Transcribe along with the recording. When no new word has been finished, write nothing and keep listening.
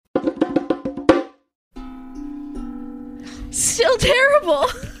Still terrible.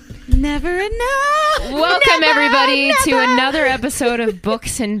 Never enough. Welcome, everybody, to another episode of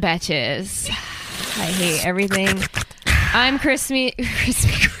Books and Betches. I hate everything. I'm Crispy. I'm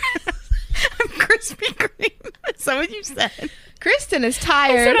Krispy Kreme. Is that what you said? Kristen is I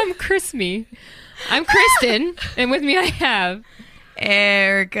tired. said I'm Crispy. I'm Kristen, and with me I have...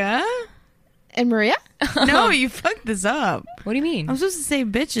 Erica. And Maria? No, you fucked this up. What do you mean? I'm supposed to say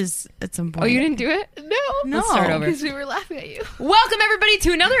bitches at some point. Oh, you didn't do it? No. Let's start over. Because we were laughing at you. Welcome, everybody,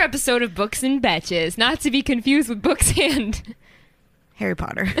 to another episode of Books and Betches. Not to be confused with Books and... Harry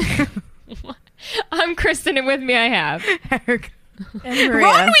Potter. I'm Kristen, and with me I have... Erica. And Maria.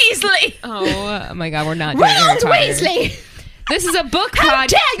 Ron Weasley. Oh my God, we're not doing Harry Ronald Potter. Weasley! This is a book How pod.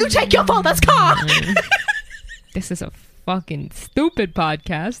 dare you take your father's car? This is a fucking stupid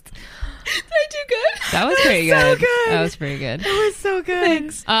podcast. Did I do good? That was pretty so good. good. That was pretty good. That was so good.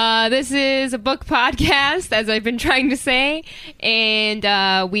 Thanks. This is a book podcast, as I've been trying to say,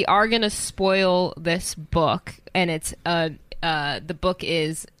 and we are gonna spoil this book, and it's the book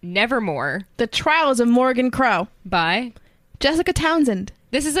is Nevermoor The Trials of Morrigan Crow. by. Jessica Townsend.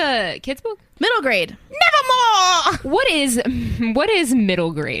 This is a kids book. Middle grade. Nevermore. What is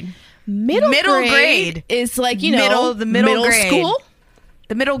middle grade? Middle grade grade is like, you know, the middle grade. school.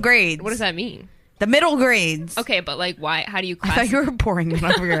 The middle grades. What does that mean? The middle grades. Okay, but like, why? How do you I classify? thought you were pouring it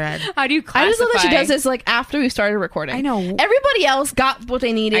over your head. How do you I classify? just love that she does this like after we started recording. I know. Everybody else got what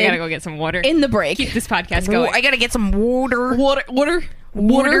they needed I gotta go get some water. in the break. Keep this podcast going. I gotta get some water.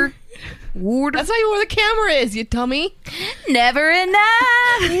 Water. That's not even where the camera is, you dummy. Never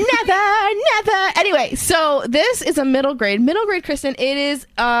enough. Never. Anyway, so this is a middle grade. Middle grade, Kristen, it is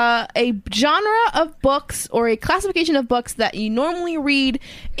a genre of books or a classification of books that you normally read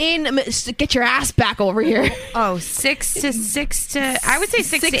in... Get your ass back over here. Oh, six to I would say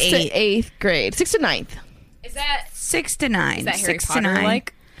six to eight. 8th grade. 6th to 9th. Is that 6 to 9. is that Harry 6 Potter to 9.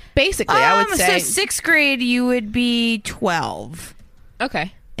 like? Basically, I would say. So 6th grade, you would be 12.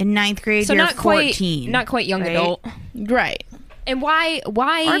 Okay. In 9th grade, So you're not quite 14. not quite young right? adult. Right. And why Or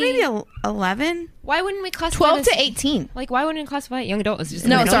maybe 11. why wouldn't we classify 12 this, to 18. like why wouldn't we classify it young adult as just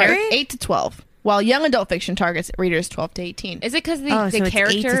No, middle sorry. grade? grade? 8 to 12. While young adult fiction targets readers 12 to 18. Is it because the, Oh, so the it's 8 to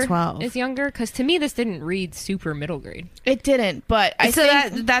character 12. is younger? Because to me, this didn't read super middle grade. It didn't, but I So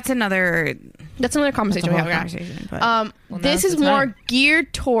think that's another that's another conversation we have. conversation. But Well, This now's is the more time.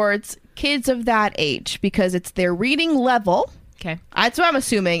 geared towards kids of that age because it's their reading level. Okay. That's what I'm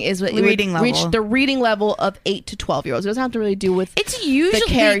assuming is what it would Reading level. reach the reading level of 8 to 12-year-olds. It doesn't have to really do with it's usually the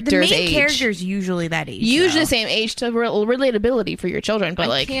character's the main age. character's usually that age. usually though. the same age to relatability for your children. But I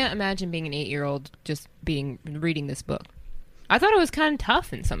like, can't imagine being an 8-year-old just reading this book. I thought it was kind of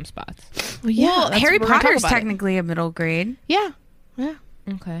tough in some spots. well, yeah, Well, that's Harry what we're gonna talk Potter's about it. technically a middle grade, Yeah.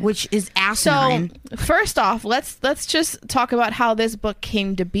 Okay. which is So asinine. first off, let's just talk about how this book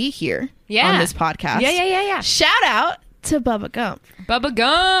came to be here Yeah. on this podcast. Yeah. Shout out to Bubba Gump. Bubba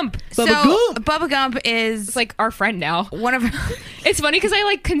Gump. So Bubba Gump. Bubba Gump is It's like our friend now. one of It's funny because I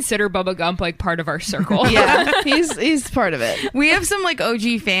like consider Bubba Gump like part of our circle. Yeah, he's part of it. we have some like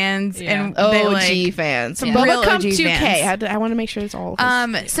OG fans Yeah. and they, OG like, fans. some Bubba real Gump OG 2K. fans. I want to make sure it's all.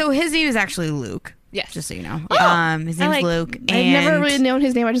 So his name is actually Luke. Yes. Just so you know. Oh, His I name's like- Luke. I've never really known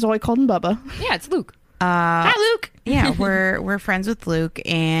his name. I just always called him Bubba. Yeah, it's Luke. Hi, Luke. Yeah, we're friends with Luke,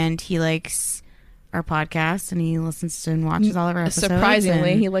 and he likes our podcast, and he listens to and watches all of our episodes.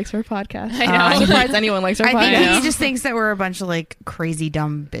 Surprisingly, and he likes our podcast. I know. I'm surprised anyone likes our I podcast. think know. he just thinks that we're a bunch of like crazy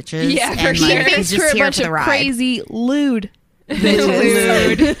dumb bitches. Yeah, for and, sure. like, He he's thinks just we're a here bunch for the of ride. crazy lewd.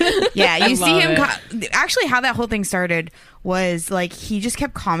 Lewd. Yeah, I you see love him. it. Actually, how that whole thing started was like he just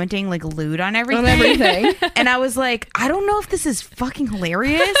kept commenting like lewd on everything. On everything. And I was like, I don't know if this is fucking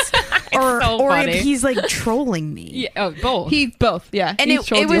hilarious or so or funny. if he's like trolling me. Yeah. Oh, both. He both, yeah. And He's it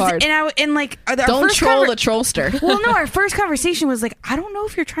trolled was you hard. and like our Don't first troll the trollster. Well, no, our first conversation was like, I don't know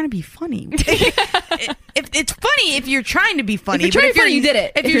if you're trying to be funny. If it's funny if you're trying to be funny. If you're but trying to be funny, you did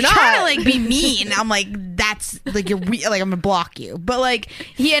it. If, If you're you're trying to not- like be mean, I'm like, that's like like I'm gonna block you. But like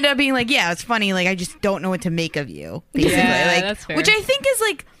he ended up being like, yeah, it's funny. Like I just don't know what to make of you. Basically, Yeah, like that's fair. which I think is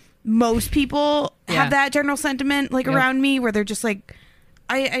like most people Yeah. have that general sentiment like Yep. around me where they're just like,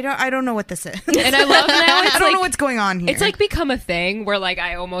 I don't know what this is. And I love now it's I don't like know what's going on here. it's like become a thing where like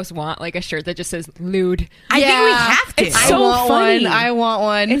I almost want like a shirt that just says lewd. I think we have to. It's I so want funny. one. I want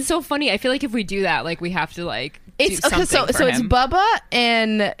one. It's so funny. I feel like if we do that, like we have to like It's do okay. So something for it's him. Bubba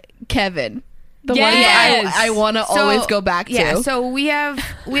and Kevin. The ones Yes. that I want to always go back to. Yeah, so we have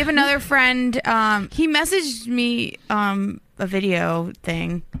another friend. He messaged me a video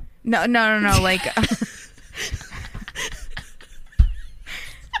thing. No, like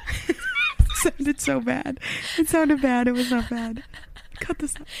sounded so bad. It sounded bad. It was not bad. Cut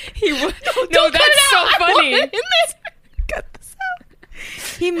this out. No, that's so funny. Cut this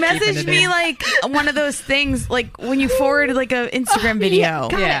out. He messaged me like one of those things, like when you forward like a Instagram video.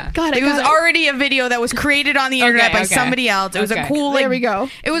 Got It was already a video that was created on the internet by okay. somebody else. It was a cool. Like, There we go.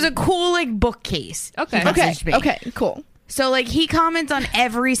 It was a cool like bookcase. Okay. He messaged me. Okay, cool. So like he comments on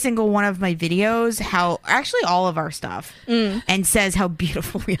every single one of my videos, how actually all of our stuff, and says how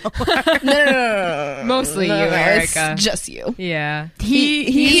beautiful we all are. No. Mostly you, Erica. It's just you. Yeah.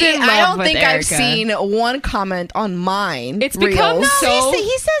 He's in love I don't with think I've Erica. seen one comment on mine. It's become reels. so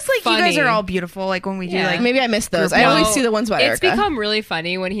he says like you guys funny. are all beautiful. Like when we do Yeah. like Maybe I missed those. I No, only see the ones about it's Erica. become really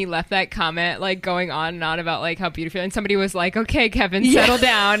funny when he left that comment, like going on and on about like how beautiful, and somebody was like, "Okay, Kevin, settle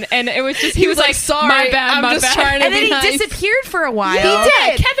down," and it was just he was like, "Sorry, my bad, I'm my just bad." trying to and then be he nice. disappeared for a while. He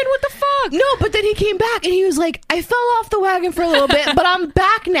did. Kevin, what the fuck? No, but then he came back and he was like, I fell off the wagon for a little bit, but I'm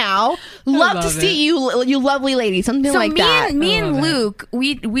back now. Love to love see you lovely lady. Something So like that. me I and love it. Luke,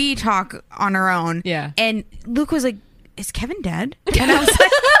 we talk on our own. Yeah. And Luke was like, "Is Kevin dead?" And I was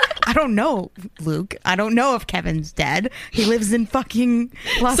like, "I don't know, Luke. I don't know if Kevin's dead. He lives in fucking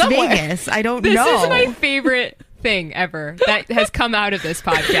Las Somewhere. Vegas. I don't This know." is my favorite thing ever that has come out of this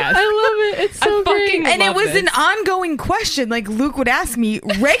podcast. I love it. It's so I fucking great. And it love was this. an ongoing question. Like Luke would ask me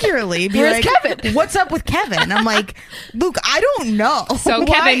regularly, be Where's like, Kevin? "What's up with Kevin?" I'm like, "Luke, I don't know." So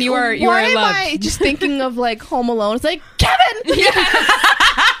Kevin, you are Why am loved. I just thinking of like Home Alone? It's like Kevin.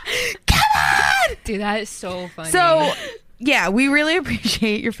 Kevin. Dude, that is so funny. So yeah, we really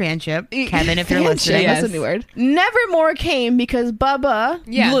appreciate your fanship, Kevin. If you're listening, Yes. That's a new word. Nevermore came because Bubba,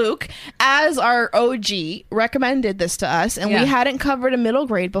 Yeah. Luke, as our OG, recommended this to us, and Yeah. we hadn't covered a middle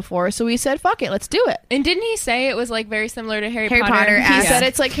grade before, so we said, "Fuck it, let's do it." and didn't he say it was like very similar to Harry Harry Potter? Potter He as- said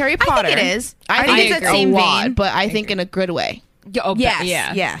it's like Harry Potter. I think it is. I I think think it's it's that that same same vein, vein. but I think in a good way. Yeah, oh, Yes,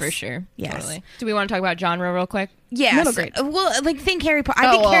 yeah, yes. for sure. Yes. Totally. Do we want to talk about genre real quick? Yes. Middle grade. Well, like think Harry Potter. I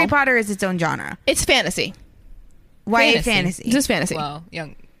Oh, think well. Harry Potter is its own genre. It's fantasy. YA Fantasy. fantasy. Just fantasy. Well,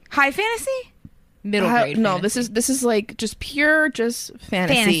 young High fantasy? middle grade. No, fantasy. this is like just pure just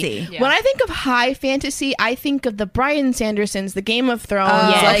fantasy. Fantasy. Yeah. When I think of high fantasy, I think of the Bryan Sandersons, the Game of Thrones.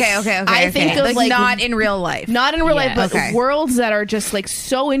 yes. like, okay. I think of like not in real life. not in real life, Yes. but Okay. worlds that are just like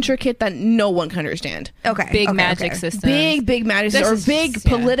so intricate that no one can understand. Okay. big okay, magic okay. systems. Big magic This or is- big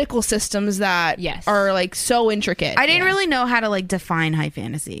yeah. political systems that Yes. are like so intricate. I didn't Yeah. really know how to like define high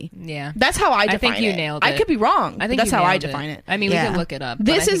fantasy. Yeah. That's how I define think you it. nailed I it. could be wrong. I but think that's you how I nailed define it. I mean, Yeah. we can look it up. but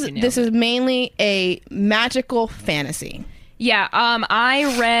I This think is you nailed this it. is mainly a magical fantasy. Yeah,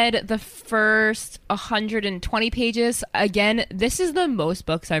 I read the first 120 pages. Again, this is the most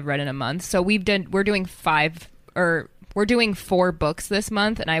books I've read in a month. So we're doing 4 books this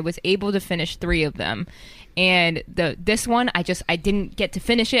month, and I was able to finish 3 of them. And this one, I didn't get to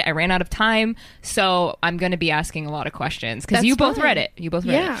finish it. I ran out of time, so I'm going to be asking a lot of questions because That's you both fine. read it. You both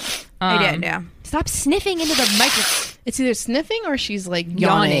read Yeah. it. I did, yeah. Stop sniffing into the microphone. It's either sniffing or she's like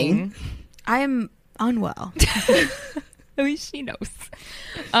yawning. I am unwell. At least she knows.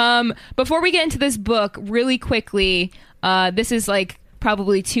 Before we get into this book, really quickly, this is like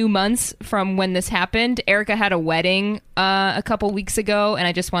probably 2 months from when this happened. Erica had a wedding a couple weeks ago, and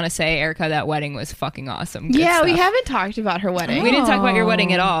I just want to say, Erica, that wedding was fucking awesome. Good Yeah, we stuff. haven't talked about her wedding. We didn't talk about your Oh.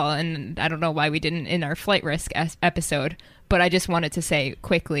 wedding at all, and I don't know why we didn't in our flight risk episode. But I just wanted to say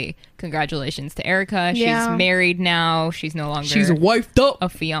quickly, congratulations to Erica. Yeah. She's married now. She's no longer wifed up. a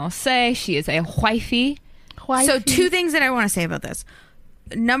fiance. She is a wifey. So 2 things that I want to say about this.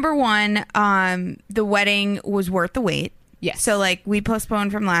 Number 1, the wedding was worth the wait. Yes. So like we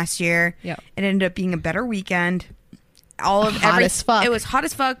postponed from last year. Yep. It ended up being a better weekend. Hot as fuck. It was hot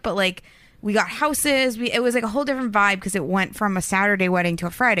as fuck, but like we got houses. It was like a whole different vibe because it went from a Saturday wedding to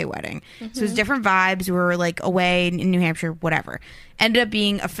a Friday wedding. So it was different vibes. We were like away in New Hampshire, whatever. Ended up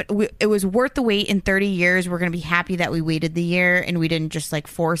being it was worth the wait. In 30 years, we're gonna be happy that we waited the year and we didn't just like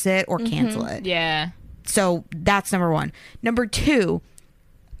force it or cancel it. Yeah. So that's number 1. Number 2,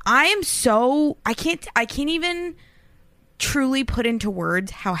 I can't even truly put into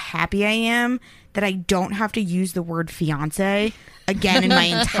words how happy I am that I don't have to use the word fiance again in my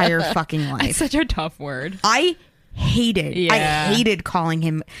entire fucking It's life. such a tough word. I hated Yeah. calling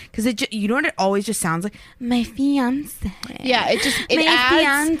him because you know what it always just sounds like, my fiance. Yeah, it My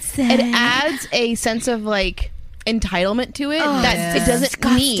adds fiancé. it adds a sense of like entitlement to it that yeah. it doesn't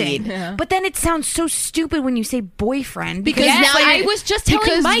Disgusting. need. Yeah. But then it sounds so stupid when you say boyfriend Because Yes, now I you're- was just telling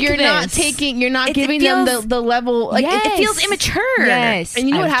because Mike you're not this. you're not It giving feels- them the level like it feels Yes. immature. Yes. And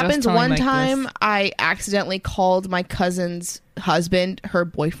you know I what was just happens? telling One Mike this. time I accidentally called my cousin's husband her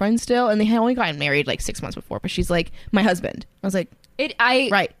boyfriend still, and they had only gotten married like 6 months before, but she's like, my husband. I was like, I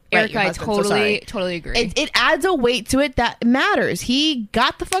right. Erica, your I husband, so sorry. totally agree. It adds a weight to it that matters. He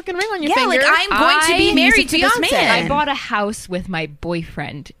got the fucking ring on your Yeah, finger. like I'm going to be married to this fiance. man. I bought a house with my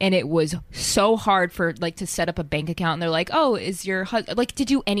boyfriend, and it was so hard for like to set up a bank account. And they're like, "Oh, is your husband like to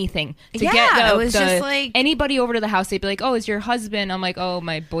do anything to Yeah, get it was just like- anybody over to the house?" They'd be like, "Oh, is your husband?" I'm like, "Oh,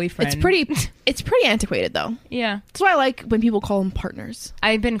 my boyfriend." It's pretty antiquated though. Yeah, That's why I like when people call them partners.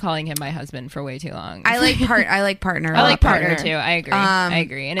 I've been calling him my husband for way too long. I like partner. I like partner partner. too. I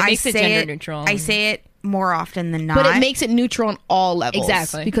agree, and it makes it gender neutral. I say it more often than not. But it makes it neutral on all levels.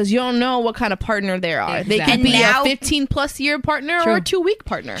 Exactly. Because you don't know what kind of partner they are. They could Exactly. be And now- a 15-plus year partner True. or a 2-week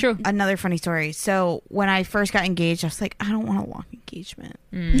partner. True. Another funny story. So when I first got engaged, I was like, I don't want a long engagement.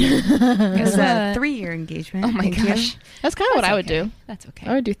 It was a 3-year engagement. Oh my Thank you. gosh, That's kind of what I would okay. do. That's okay.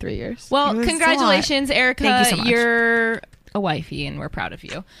 I would do 3 years. It Well, was congratulations, Erica. Thank you so much. You're a wifey, and we're proud of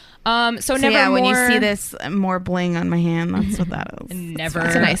you. So So Nevermoor. yeah, when you see this more bling on my hand, that's what that is. Never.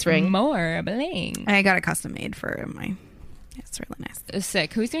 It's a nice ring. More bling. I got it custom made for my. It's really nice.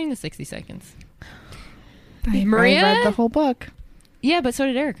 Sick. Who's doing the 60 seconds? I Maria? read the whole book. Yeah, but so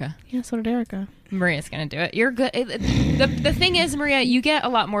did Erica. Yeah, so did Erica. Maria's gonna do it. You're good. The thing is, Maria, you get a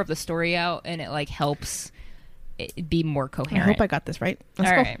lot more of the story out, and it like helps it be more coherent. I hope I got this right. Let's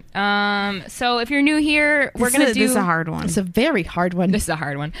All go. right. So if you're new here, we're gonna do. This is a hard one. It's a very hard one. This is a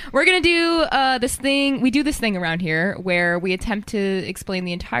hard one. We're gonna do this thing. We do this thing around here where we attempt to explain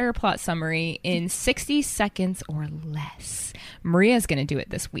the entire plot summary in 60 seconds or less. Maria's gonna do it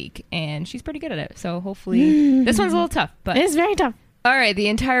this week, and she's pretty good at it. So hopefully, this one's a little tough, but It is very tough. all right. The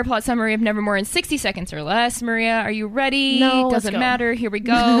entire plot summary of Nevermoor in 60 seconds or less. Maria, are you ready? No, let's Doesn't go. matter. Here we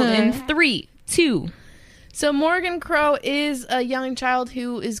go. In 3, 2. So Morrigan Crow is a young child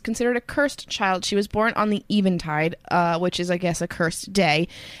who is considered a cursed child. She was born on the Eventide, which is, I guess, a cursed day.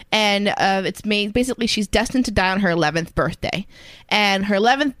 And it's made, basically, she's destined to die on her 11th birthday. And her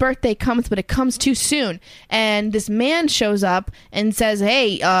 11th birthday comes, but it comes too soon. And this man shows up and says,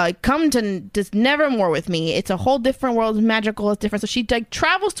 hey, come to this Nevermoor with me. It's a whole different world. It's magical. It's different. So she like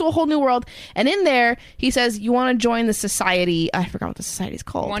travels to a whole new world. And in there, he says, you want to join the society. I forgot what the society is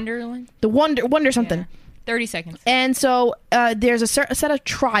called. Wonderland. The Wonder something. Yeah. 30 seconds. And so there's a set of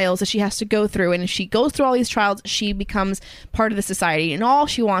trials that she has to go through. And if she goes through all these trials, she becomes part of the society. And all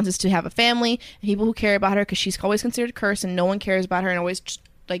she wants is to have a family and people who care about her because she's always considered cursed and no one cares about her and always, just,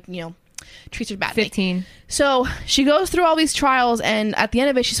 like, you know, treats her badly. 15. So she goes through all these trials. And at the end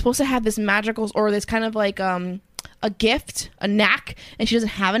of it, she's supposed to have this magical or this kind of like a gift, a knack, and she doesn't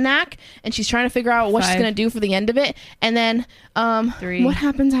have a knack, and she's trying to figure out what she's 5. going to do for the end of it. And then 3, what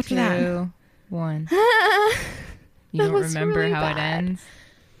happens after 2, that? 1. That You don't was remember really how bad. it ends?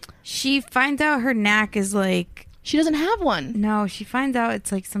 She finds out her knack is like. She doesn't have one. No, she finds out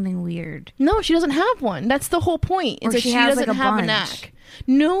it's like something weird. No, she doesn't have one. That's the whole point. Is Or that she she has, doesn't like, a have a bunch. knack.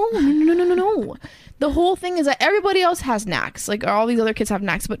 No. The whole thing is that everybody else has knacks. Like all these other kids have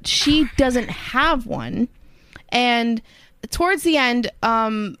knacks, but she doesn't have one. And towards the end,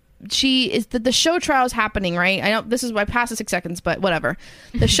 she is the show trial is happening, right? I know this is why I passed the 6 seconds, but whatever.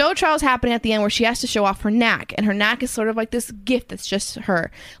 The show trial is happening at the end where she has to show off her knack, and her knack is sort of like this gift that's just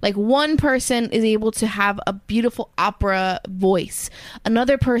her. Like one person is able to have a beautiful opera voice.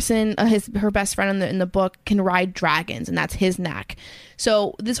 Another person, her best friend in the book, can ride dragons, and that's his knack.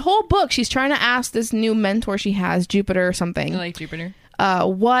 So this whole book, she's trying to ask this new mentor she has, Jupiter or something, I like Jupiter.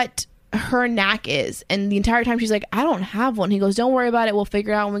 what her knack is, and the entire time she's like, I don't have one. He goes, don't worry about it, we'll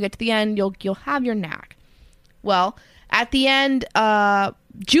figure it out when we get to the end. You'll have your knack. Well, at the end,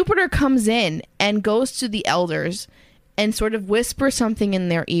 Jupiter comes in and goes to the elders and sort of whispers something in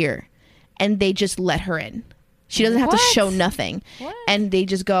their ear, and they just let her in. She doesn't have to What? show nothing. What? And they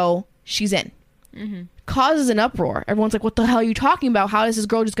just go, she's in. Mm-hmm. Causes an uproar. Everyone's like, what the hell are you talking about? How is this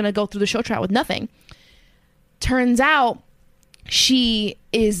girl just gonna go through the show trial with nothing? Turns out she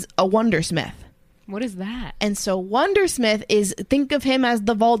is a wondersmith. What is that? And so Wondersmith is, think of him as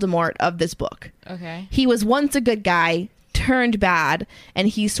the Voldemort of this book. Okay. He was once a good guy, turned bad, and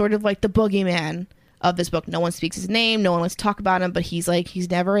he's sort of like the boogeyman of this book. No one speaks his name, no one wants to talk about him, but he's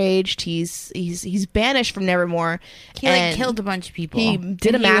never aged. He's banished from Nevermoor. He like killed a bunch of people. He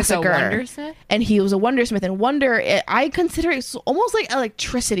did a And he was a massacre. wondersmith? And he was a wondersmith. And I consider it almost like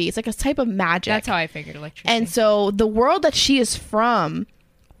electricity. It's like a type of magic. That's how I figured electricity. And so the world that she is from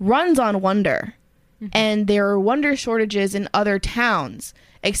runs on wonder. And there are wonder shortages in other towns,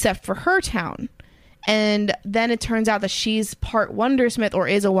 except for her town. And then it turns out that she's part wondersmith or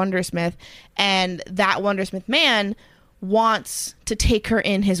is a wondersmith. And that wondersmith man wants to take her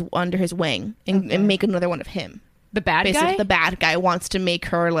in under his wing and make another one of him. The bad basically guy? the bad guy wants to make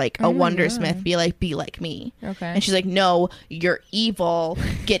her like a wondersmith, be like me. Okay. And she's like, no, you're evil.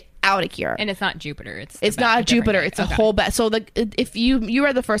 Get out of here. And it's not Jupiter. It's not a different Jupiter. guy. It's a Okay. whole so if you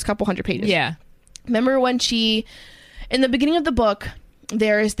read the first couple hundred pages. Yeah. Remember when in the beginning of the book,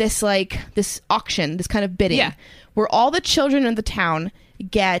 there is this auction, this kind of bidding, Yeah. where all the children in the town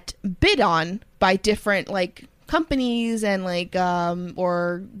get bid on by different like companies and like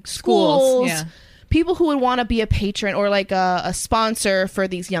or schools. Yeah. People who would want to be a patron or like a sponsor for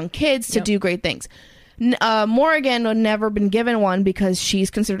these young kids to Yep. do great things. Morrigan had never been given one because she's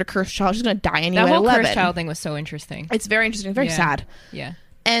considered a cursed child. She's going to die anyway. That whole at 11. cursed child thing was so interesting. It's very interesting, very Yeah. sad. Yeah.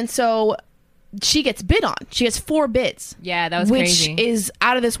 And so she gets bid on. She gets 4 bids. Yeah, that was which crazy. is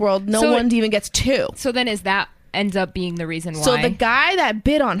out of this world. No So- one even gets 2. So then ends up being the reason why. So the guy that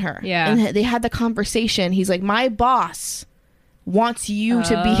bid on her, Yeah. and they had the conversation. He's like, my boss wants you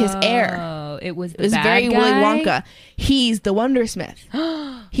to be his heir. Oh, it was the It was bad very guy? Willy Wonka. He's the Wondersmith.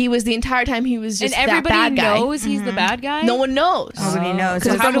 He was the entire time. He was just And everybody that bad guy. knows he's the bad guy? No one knows. Nobody knows.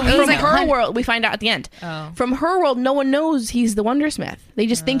 Because So from, how do we from know? her world, we find out at the end. Oh. From her world, no one knows he's the Wondersmith. They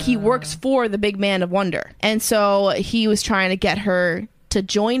just think he works for the big man of wonder. And so he was trying to get her to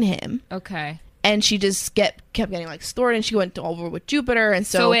join him. Okay. And she just kept getting like stored, and she went over with Jupiter, and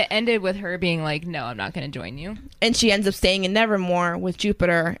So it ended with her being like, no, I'm not going to join you. and she ends up staying in Nevermoor with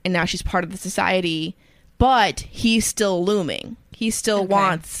Jupiter, and now she's part of the society. But he's still looming. He still Okay.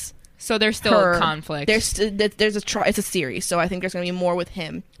 wants So there's still her. a conflict. There's it's a series, so I think there's gonna be more with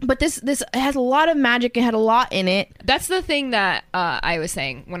him. But this has a lot of magic. It had a lot in it. That's the thing that I was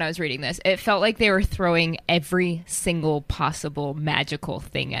saying when I was reading this. It felt like they were throwing every single possible magical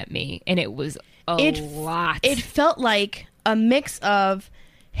thing at me, and it was a lot. It felt like a mix of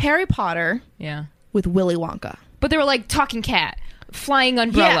Harry Potter yeah. with Willy Wonka. But they were like talking cat, flying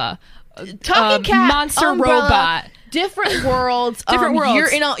umbrella, Talking cat, monster umbrella, robot. different worlds. Different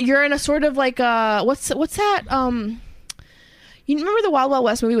worlds. You're in a sort of like what's that? You remember the Wild Wild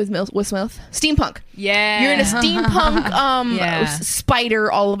West movie with Will Smith? Steampunk. Yeah. You're in a steampunk Yeah. spider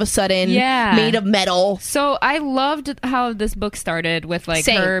all of a sudden, Yeah. made of metal. So I loved how this book started with like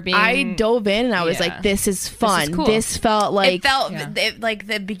Same. her being. I dove in and I was Yeah. like, "This is fun. cool. This felt like It felt Yeah. like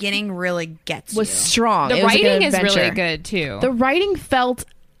the beginning really gets was you. strong. The It was like an writing is really adventure. good too. The writing felt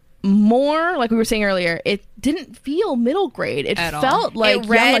more like we were saying earlier. It didn't feel middle grade. It At all. felt like it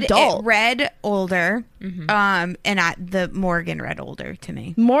read, young adult. It read older, and the Morgan read older to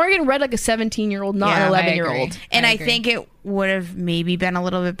me. Morgan read like a 17-year-old, not Yeah, an I 11-year-old. agree. And I agree. think it would have maybe been a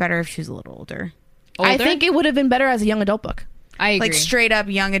little bit better if she was a little older. I Older? think it would have been better as a young adult book. I agree. Like straight up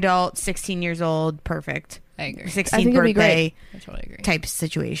young adult, 16 years old, perfect. I agree. 16th I think it'd be birthday I totally agree. type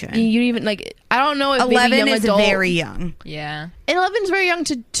situation. You even like I don't know if maybe 11 young is adult, very young. Yeah. and 11 is very young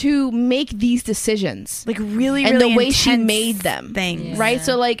to make these decisions. Like really, And really the way she intense made them. things. Yeah. Right?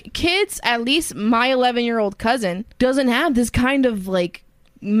 So like kids, at least my 11-year-old cousin doesn't have this kind of like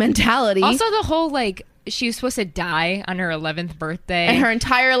mentality. Also, the whole like she was supposed to die on her 11th birthday. and her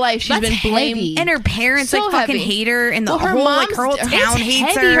entire life she's That's been blamed. heavy. And her parents So like fucking heavy. hate her, and the Well, her whole mom's- like her whole it's town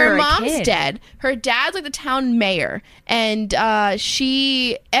hates heavy. her. Her a mom's kid. dead. Her dad's like the town mayor, and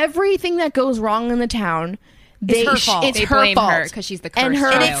everything that goes wrong in the town, her fault. It's They her blame fault her 'cause she's the and cursed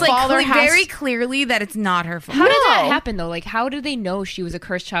her child. And it's like father has very clearly that it's not her fault. How did that No. happen though? Like, how did they know she was a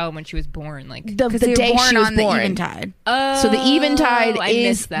cursed child when she was born? Like, the Because they were day born she was on born. the eventide. oh, So the eventide I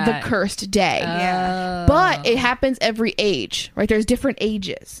is missed the that. cursed day. Yeah. But it happens every age, right? There's different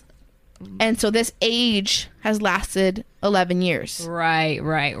ages. And so this age has lasted 11 years. Right.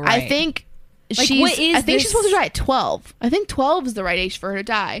 I think Like, she's what is I think she's this- supposed to die at 12. I think 12 is the right age for her to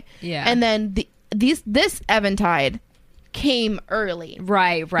die. Yeah. And then this eventide came early.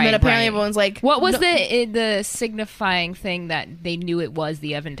 Right. And then apparently everyone's like, What was no, the signifying thing that they knew it was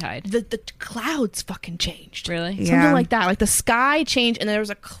the eventide? the clouds fucking changed. Really? Yeah. Something like that. Like the sky changed and there was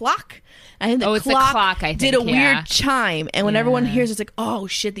a clock. I think the Oh, it's the clock, clock, I did a think, yeah. weird chime. And when everyone Yeah. hears it's like, oh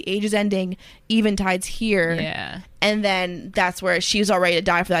shit, the age is ending. Eventide's here. Yeah. And then that's where she was all ready to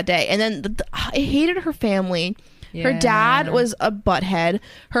die for that day. And then I hated her family. Her Yeah. dad was a butthead.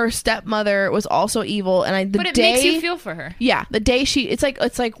 Her stepmother was also evil. And But it makes you feel for her. yeah, the day it's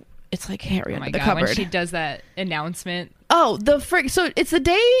like Harry Oh under my the god, cupboard. when she does that announcement. Oh, the frick! So it's the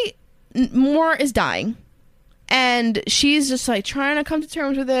day Moore is dying, and she's just like trying to come to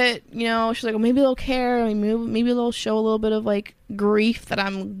terms with it. You know, she's like, well, maybe they'll care. I mean, maybe they'll show a little bit of like grief that I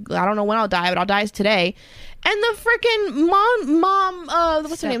don't know when I'll die, but I'll die today. And the freaking mom,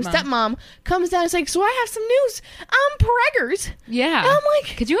 what's her name? Stepmom comes down and is like, so I have some news. I'm preggers. Yeah. And I'm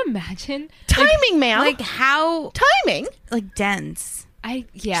like, could you imagine? timing, man. Like how timing. like dense.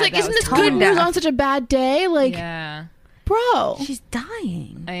 She's like, that isn't was this tone good news deaf. on such a bad day? Like, Yeah. bro. She's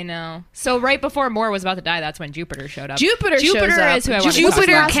dying. I know. So right before Moore was about to die, that's when Jupiter showed up. Jupiter shows up. is who I want to talk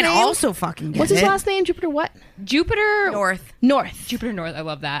Jupiter about. can name? also fucking get What's his it. last name? Jupiter what? Jupiter North. Jupiter North. I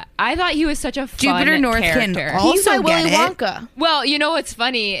love that. I thought he was such a fun Jupiter North can character. also He's like get Willy it. Wonka. Well, you know what's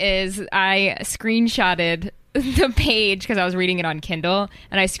funny is I screenshotted the page because I was reading it on Kindle,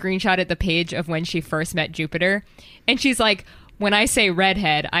 and I screenshotted the page of when she first met Jupiter, and she's like, when I say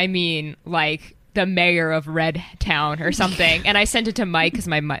redhead, I mean like the mayor of Red Town or something. And I sent it to Mike because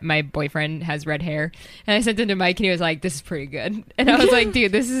my boyfriend has red hair, and I sent it to Mike, and he was like, this is pretty good. And I was like,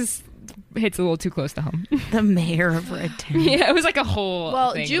 dude, hits a little too close to home. The mayor of Red Town. Yeah, it was like a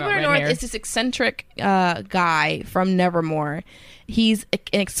whole thing Jupiter about red North hair. is this eccentric guy from Nevermoor. He's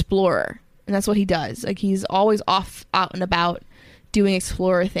an explorer, and that's what he does. Like, he's always out and about doing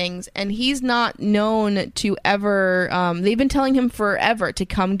explorer things, and he's not known to ever they've been telling him forever to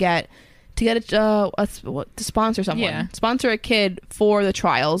come to sponsor someone. Yeah. Sponsor a kid for the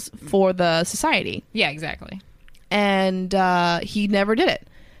trials for the society. Yeah, exactly. And he never did it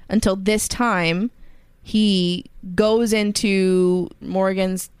until this time. He goes into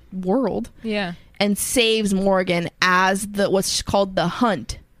Morrigan's world Yeah. and saves Morrigan as what's called the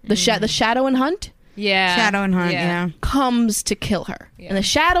hunt, the shadow and hunt Yeah. Shadow and Hunt, yeah. comes to kill her. Yeah. And the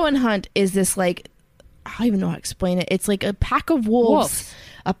shadow and hunt is this, like, I don't even know how to explain it. It's like a pack of wolves.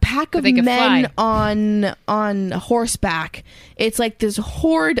 A pack of they can men fly. on horseback. It's like this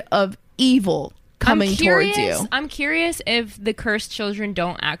horde of evil coming towards you. I'm curious if the cursed children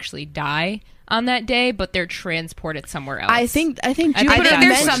don't actually die on that day, but they're transported somewhere else. I think Jupiter I think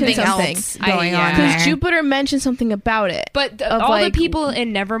there's mentioned something else going on because there. Jupiter mentioned something about it. But of, all like, the people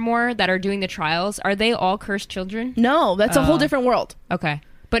in Nevermoor that are doing the trials, are they all cursed children? No, that's a whole different world. Okay.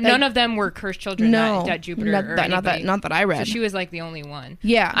 But Like, none of them were cursed children No, that Jupiter not or that, anybody. not that I read. So she was like the only one.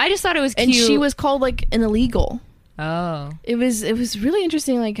 Yeah, I just thought it was cute. and she was called like an illegal. Oh. It was really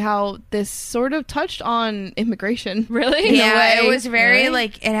interesting, like how this sort of touched on immigration. Really? In a Yeah, way. it was very Really?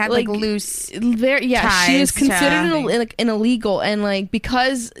 like it had like loose. Very, yeah, she was ties to- considered an illegal, and like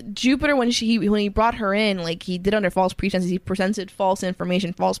because Jupiter, when he brought her in, like he did under false pretenses, he presented false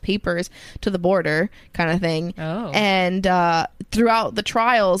information, false papers to the border, kind of thing. Oh. And throughout the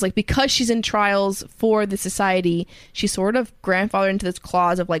trials, like because she's in trials for the society, she's sort of grandfathered into this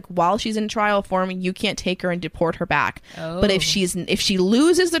clause of like while she's in trial for me, you can't take her and deport her back. Oh. But if she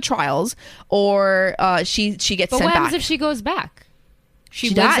loses the trials or she gets But sent what happens back, if she goes back? She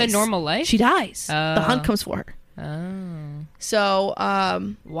lives dies. a normal life? She dies. Oh. The hunt comes for her. Oh. So,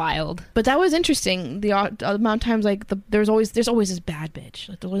 Wild. but that was interesting. The amount of times, like there's always this bad bitch.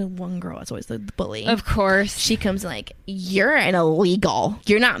 Like the one girl that's always the bully. Of course. She comes like, you're an illegal.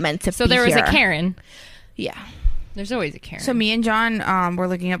 You're not meant to. So be there was here. a Karen. Yeah. There's always a Karen. So me and John were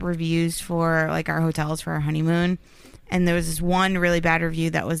looking up reviews for like our hotels for our honeymoon, and there was this one really bad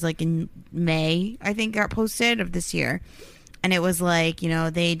review that was like in May, I think, got posted of this year, and it was like, you know,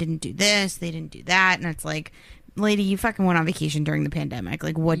 they didn't do this, they didn't do that, and it's like, lady, you fucking went on vacation during the pandemic.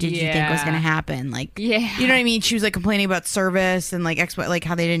 Like, what did you think was going to happen? Like, Yeah. you know what I mean? She was like complaining about service and like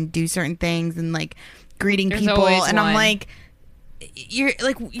how they didn't do certain things and like greeting There's people, always and I'm one. like,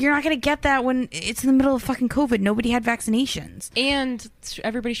 you're not gonna get that when it's in the middle of fucking COVID. Nobody had vaccinations. And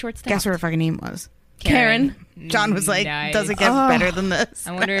everybody short staffed. Guess what her fucking name was? Karen. John was like, Nice. does it get better than this?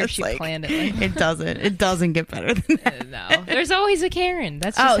 I wonder And if was she like, planned it like It doesn't. It doesn't get better than that. No. There's always a Karen.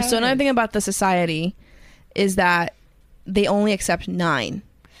 That's just Oh, how so it another is. thing about the society is that they only accept 9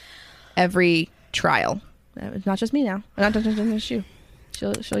 every trial. It's not just me now. Not just you.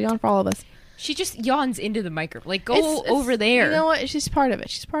 She'll yawn for all of us. She just yawns into the microphone. Like, go It's- over there. You know what? She's part of it.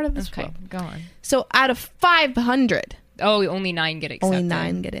 She's part of this Okay, world. go on. So out of 500, Oh, only 9 get accepted. only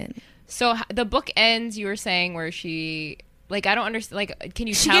 9 get in. So the book ends, you were saying, where she... Like, I don't understand. Like, can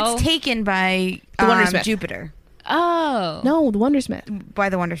you She tell? gets taken by The Wondersmith. Jupiter. Oh. No, the Wondersmith. By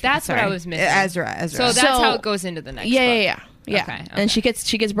the Wondersmith. That's what sorry. I was missing. Ezra. So that's So- how it goes into the next Yeah. book. Okay. Okay. And she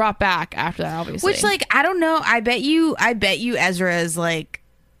gets brought back after that, obviously. Which, like, I don't know. I bet you Ezra is like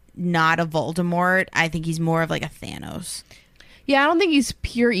not a Voldemort. I think he's more of like a Thanos. yeah, I don't think he's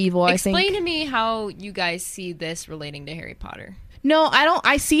pure evil. Explain I think. to me how you guys see this relating to Harry Potter. No, I don't.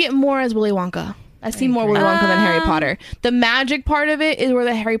 I see it more as Willy Wonka. I see more Willy Wonka than Harry Potter. The magic part of it is where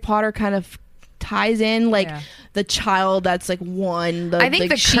the Harry Potter kind of ties in, like Yeah. the child that's like one. I think like,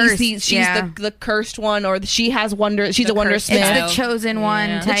 the she's cursed, she's yeah. the cursed one, or she has wonder. She's The a wonder cursed smith. It's child. the chosen one.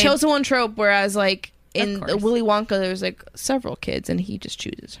 Yeah. The Type. chosen one trope. Whereas like in Of course. Willy Wonka, there's like several kids, and he just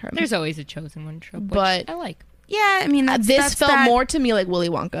chooses her. There's always a chosen one trope, which But- I like. Yeah, I mean, this felt that. more to me like Willy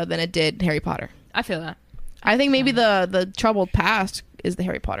Wonka than it did Harry Potter. I feel that. I think maybe the troubled past is the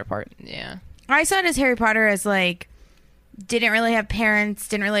Harry Potter part. Yeah. I saw it as Harry Potter as like didn't really have parents,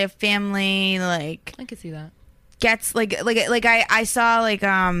 didn't really have family, like I could see that. gets like I saw like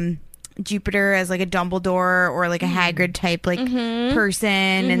Jupiter as like a Dumbledore or like a Hagrid type like person,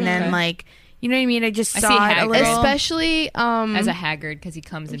 and then Okay. like you know what I mean. I just I saw see it a Hagrid. little. Especially As a Haggard, because he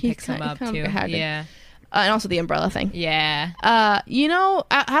comes and He's picks him kind- up kind too. of a Hagrid. Yeah. And also the umbrella thing. Yeah. You know,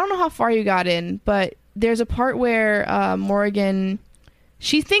 I don't know how far you got in, but there's a part where Morrigan,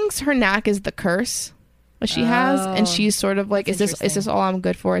 she thinks her knack is the curse that she has, and Oh. she's sort of like, is That's this interesting. all I'm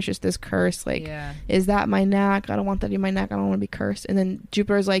good for? It's just this curse. Like, Yeah. is that my knack? I don't want that to be my knack. I don't want to be cursed. And then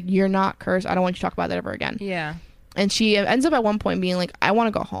Jupiter's like, you're not cursed. I don't want you to talk about that ever again. Yeah. And she ends up at one point being like, I want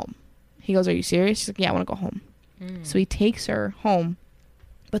to go home. He goes, are you serious? She's like, yeah, I want to go home. So he takes her home.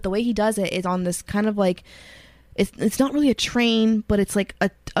 But the way he does it is on this kind of like, it's not really a train, but it's like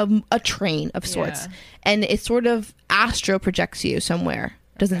a train of sorts. Yeah. And it sort of astro projects you somewhere.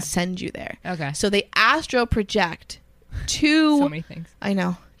 Doesn't Okay. send you there. Okay. So they astro project to, So many things. I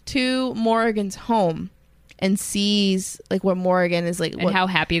know, to Morrigan's home and sees like what Morrigan is like. And What how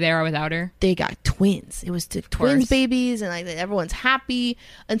happy they are without her. they got twins. It was twins course. babies, and like everyone's happy.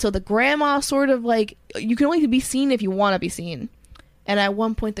 And so the grandma sort of like, you can only be seen if you want to be seen. And at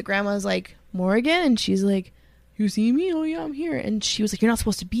one point the grandma's like, Morrigan, and she's like, you see me? Oh yeah, I'm here. And she was like, you're not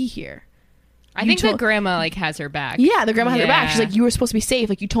supposed to be here. I You think the told- grandma like has her back. Yeah, the grandma had her back. She's Yeah. like, you were supposed to be safe.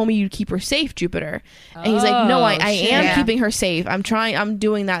 Like, you told me you'd keep her safe, Jupiter. And he's like, no, I shit. am Yeah. keeping her safe. I'm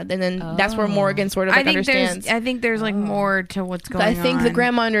doing that. And then that's where Oh. Morgan sort of like understands. I think there's like more to what's going on. I think the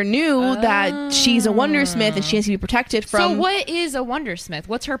grandmother knew that she's a wondersmith and she has to be protected So from. what is a wondersmith?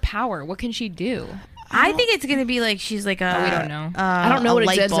 What's her power? What can she do? I think it's gonna be like she's like a. Oh, we don't know. I don't know a what it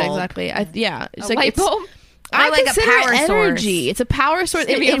light says bulb. exactly. It's A like light it's, bulb? I Or like a consider power it source. energy. It's a power source.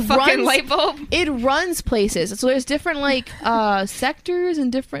 Give me a fucking runs, light bulb. It runs places. So there's different like sectors and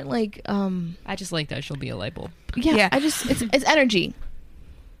different like I just like that she'll be a light bulb. yeah. It's energy.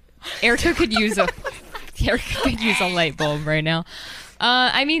 Erica could use a light bulb right now.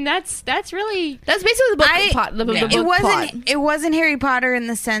 I mean that's really That's basically the book plot. The yeah. book plot. It wasn't Harry Potter in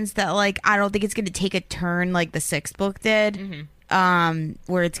the sense that like I don't think it's gonna take a turn like the sixth book did.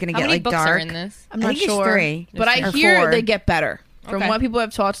 Where it's gonna how get many like books dark. are in this? I'm I not think it's sure, 3. but I Or hear 4. they get better from Okay. what people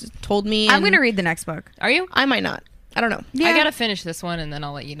have told me. I'm and gonna read the next book. Are you? I might not. I don't know. Yeah. I gotta finish this one and then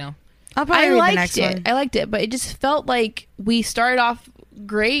I'll let you know. I'll probably I read the liked next it. one. I liked it, but it just felt like we started off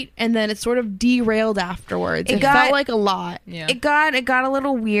great and then it sort of derailed afterwards. It It got- felt like a lot. Yeah. It got a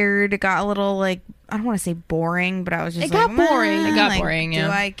little weird. It got a little like I don't want to say boring, but I was just It like, got boring. It got like, boring, yeah.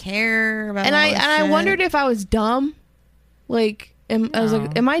 Do I care about? And all I this and I shit? wondered if I was dumb. Like I was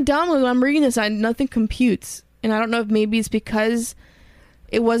like, am I dumb? When I'm reading this, nothing computes. And I don't know if maybe it's because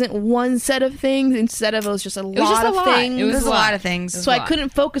it wasn't one set of things instead of it was just a was lot just a of lot. things. It was There's a a lot lot. of things. It was So a I lot. couldn't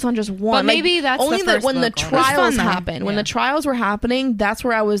focus on just one. But maybe that's only the first when the book. It was trials fun, though. happened. When Yeah. the trials were happening, that's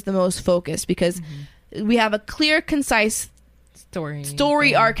where I was the most focused because we have a clear, concise story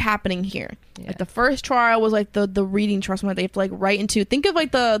thing. arc happening here. Yeah. Like the first trial was like the reading trial, something they have to like write into. Think of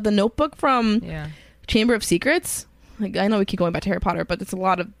like the Notebook from Yeah. Chamber of Secrets. Like I know we keep going back to Harry Potter, but it's a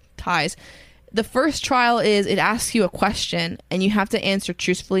lot of ties. The first trial is it asks you a question and you have to answer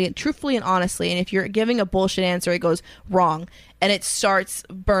truthfully and honestly. And if you're giving a bullshit answer, it goes wrong and it starts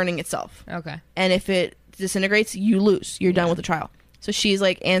burning itself. Okay. And if it disintegrates, you lose. You're done with the trial. So she's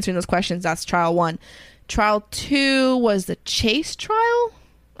like answering those questions. That's trial 1. Trial 2 was the chase trial,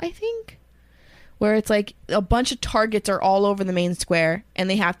 I think, where it's like a bunch of targets are all over the main square and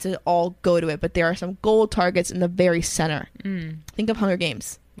they have to all go to it. But there are some gold targets in the very center. Think of Hunger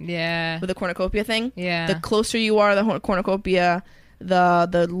Games Yeah. with the cornucopia thing. Yeah. The closer you are to the cornucopia,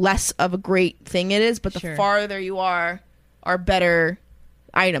 the less of a great thing it is. But the Sure. farther you are better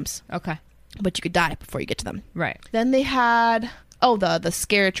items. Okay. But you could die before you get to them. Right. Then they had the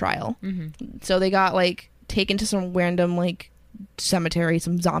scare trial. So they got like taken to some random like cemetery.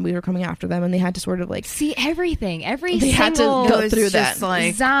 Some zombies were coming after them, and they had to sort of like See everything. Every they had to single go It was through just that.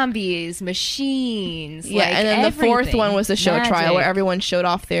 like zombies, machines. Yeah, like and then the fourth everything. one was the show trial where Magic. everyone showed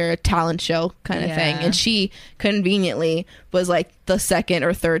off their talent show kind of thing, Yeah. and she conveniently was like the second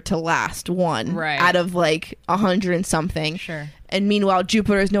or third to last one Right. out of like 100 and something. Sure. And meanwhile,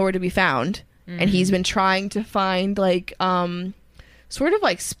 Jupiter is nowhere to be found, and he's been trying to find like sort of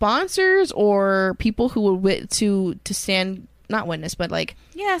like sponsors or people who would to stand, not witness, but like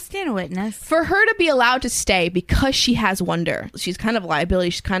yeah, stand a witness. for her to be allowed to stay because she has wonder. She's kind of a liability.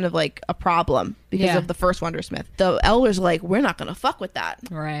 She's kind of like a problem because Yeah. of the first Wondersmith. The elders are like, we're not going to fuck with that.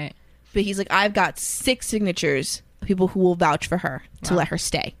 Right. But he's like, I've got 6 signatures of people who will vouch for her to Wow. let her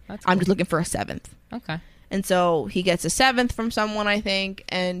stay. That's I'm cool. just looking for a 7th. Okay. and so he gets a 7th from someone, I think,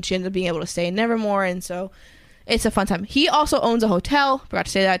 and she ends up being able to stay in Nevermoor, and so it's a fun time. He also owns a hotel. Forgot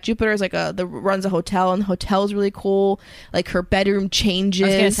to say that. Jupiter is runs a hotel, and the hotel is really cool. Like, her bedroom changes. I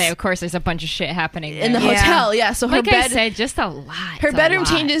was gonna say, of course, there's a bunch of shit happening there. In the hotel. Yeah, so her I said, just a lot. Her bedroom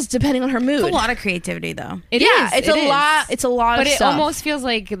changes depending on her mood. It's a lot of creativity, though. It's a lot. It's a lot but of stuff. stuff. But it almost feels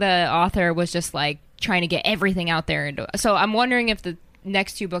like the author was just like trying to get everything out there. So I'm wondering if the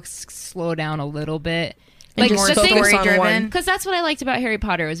next 2 books slow down a little bit. And Like, just the thing, focus on one. because that's what I liked about Harry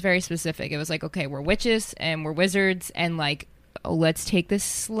Potter. It was very specific. It was like, okay, we're witches and we're wizards, and like, oh, let's take this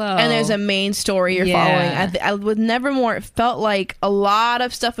slow. And there's a main story you're following. With Nevermore, it felt like a lot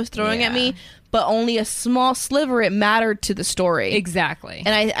of stuff was throwing at me, but only a small sliver it mattered to the story. Exactly.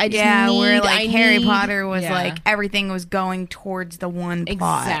 And I just where like Harry Potter was like everything was going towards the one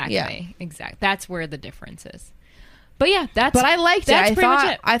plot. Exactly. Exactly. That's where the difference is. But yeah, but I liked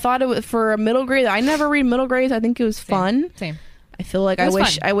it. I thought it was for a middle grade. I never read middle grades. I think it was fun. Same. I feel like I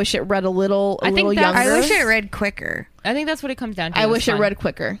wish it read a little younger. I wish it read quicker. I think that's what it comes down to. I wish it read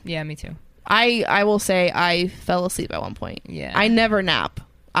quicker. Yeah, me too. I will say I fell asleep at one point. Yeah. I never nap.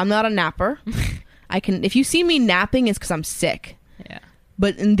 I'm not a napper. If you see me napping, it's because I'm sick. Yeah.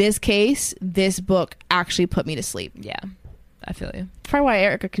 But in this case, this book actually put me to sleep. Yeah. I feel you. That's probably why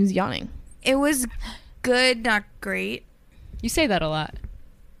Erica keeps yawning. It was good, not great. You say that a lot. It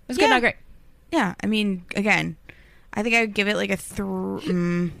was good, not great. Yeah, I mean, again, I think I would give it like a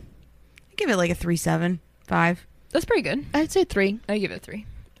 3.75. That's pretty good. I'd say 3. I give it a 3.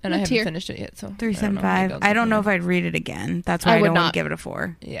 And I haven't finished it yet, so 3.75. I don't know if I'd read it again. That's why I don't want to give it a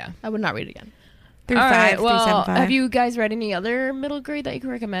 4. Yeah. I would not read it again. 3.5, right, well, 3.75. have you guys read any other middle grade that you can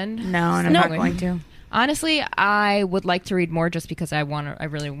recommend? No, and I'm not going to. Honestly, I would like to read more just because I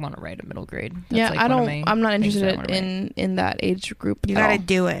really want to write a middle grade. That's I'm not interested in that age group. You got to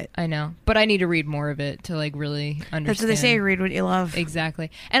do it. I know, but I need to read more of it to like really understand. That's what they say. Read what you love. Exactly.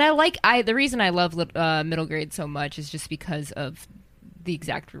 And the reason I love middle grade so much is just because of the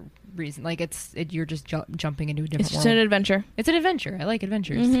exact reason. Like you're just jumping into a different world. It's an adventure. It's an adventure. I like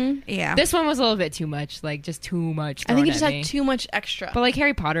adventures. Mm-hmm. Yeah. This one was a little bit too much. Like just too much. I think it just had too much extra. But like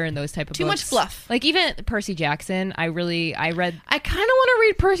Harry Potter and those type of too books, much fluff. Like even Percy Jackson, I read. I kind of want to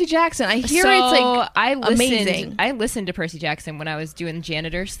read Percy Jackson. I hear it's like amazing. I listened to Percy Jackson when I was doing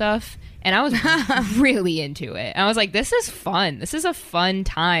janitor stuff, and I was really into it. I was like, this is fun. This is a fun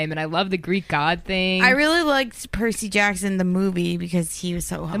time, and I love the Greek god thing. I really liked Percy Jackson the movie because he was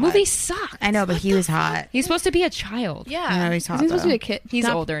so hot. The movie sucked. I know, but he was hot. He's supposed to be a child. Yeah, I know he's hot. He's supposed to be a kid. He's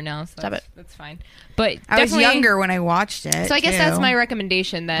older now. So Stop it. That's fine. But I was younger when I watched it. So I guess that's my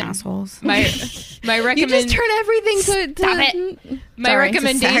recommendation then. Assholes. My You just turn everything to Stop it. My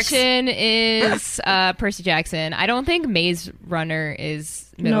recommendation is Percy Jackson. I don't think Maze Runner is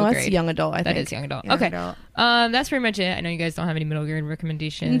middle grade. No, that's young adult. I think that is young adult. Young okay. adult. That's pretty much it. I know you guys don't have any middle grade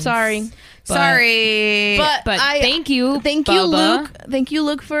recommendations. I'm sorry. But thank you, Bubba. Luke. Thank you,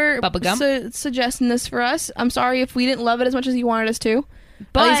 Luke, for suggesting this for us. I'm sorry if we didn't love it as much as you wanted us to.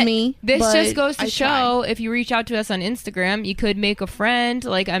 But at least me. This just goes to I show, if you reach out to us on Instagram, you could make a friend.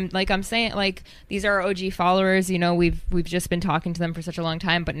 Like I'm saying, like these are our OG followers. You know, we've just been talking to them for such a long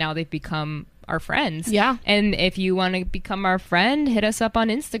time, but now they've become our friends. Yeah. And if you want to become our friend, hit us up on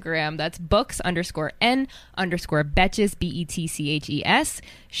Instagram. That's books_n_Betches BETCHES.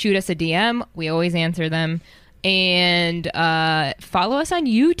 Shoot us a DM. We always answer them. And follow us on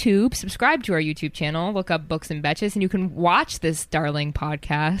YouTube. Subscribe to our YouTube channel. Look up Books and Betches, and you can watch this darling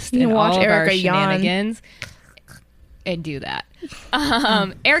podcast and watch all of Erica our shenanigans and do that.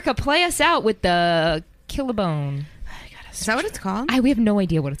 Erica, play us out with the Killabone. Is that what it's called? We have no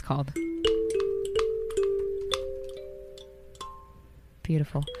idea what it's called.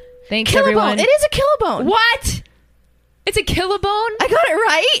 Beautiful. Thanks, everyone. It is a Killabone. What? It's a Killabone? I got it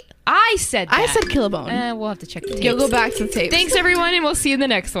right. I said that. I said Killabone. We'll have to check the tapes. You'll go back to the tape. Thanks, everyone, and we'll see you in the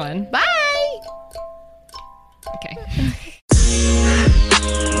next one. Bye.